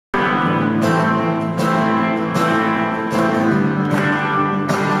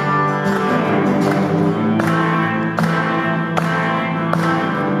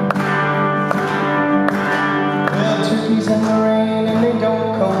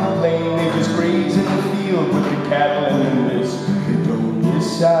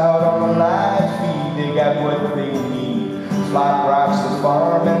Fish out on a live feed, they got what they need. Flock rocks the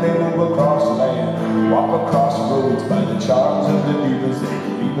farm and they move across land. Walk across roads by the charms of the divas.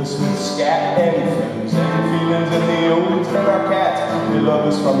 They leave us with scat and feathers and feelings in the olds and our cats. They love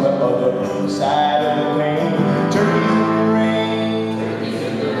us from the other side of the pain. Turkeys in the rain, turkeys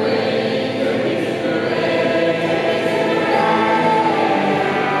in the rain, turkeys in the rain,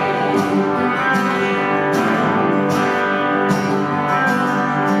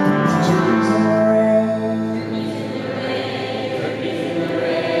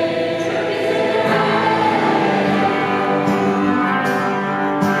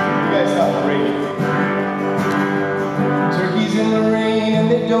 turkeys in the rain.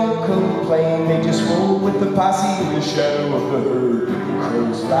 Don't complain, they just roll with the posse in the shadow of the herd. The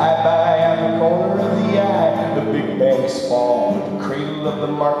crows fly by at the corner of the eye. The big banks fall at the cradle of the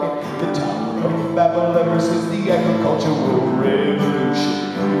market. The Tower of Babel ever since the agricultural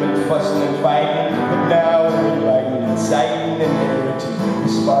revolution. We've been fussing and fighting, but now we're enlightened, inciting, inheriting the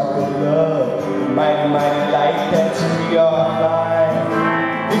spark of love, the mighty, mighty light that's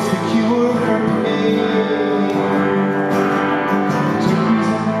realigned. It's the cure for pain.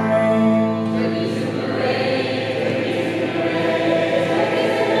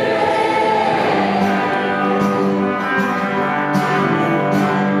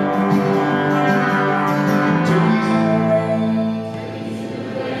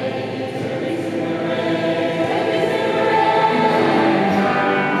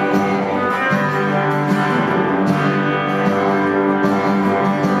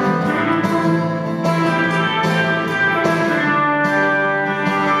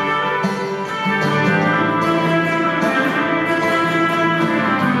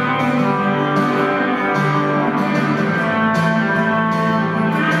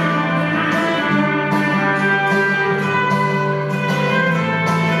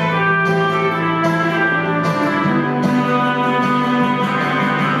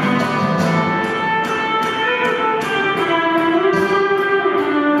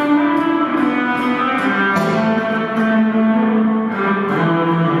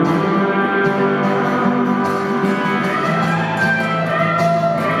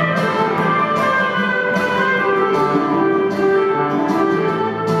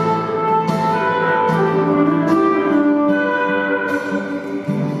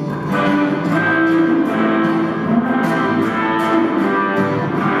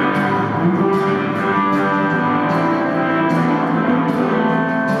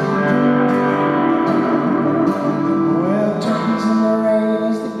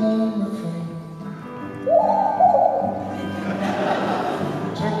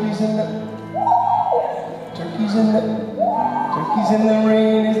 Turkeys in the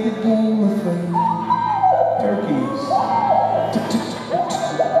rain is the game we're playing. Turkeys.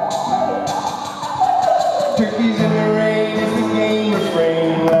 Turkeys in the rain is the game we're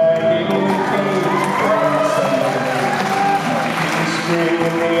playing. Like in the game, in spring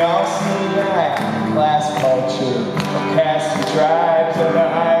when they all seem like class culture, of caste and tribes and a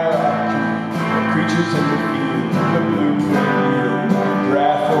hierarchy, of creatures in the field, the blueprint.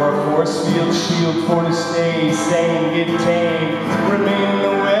 Draft for a force field, shield for to stay sane, get tame, remain in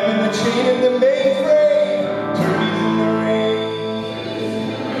the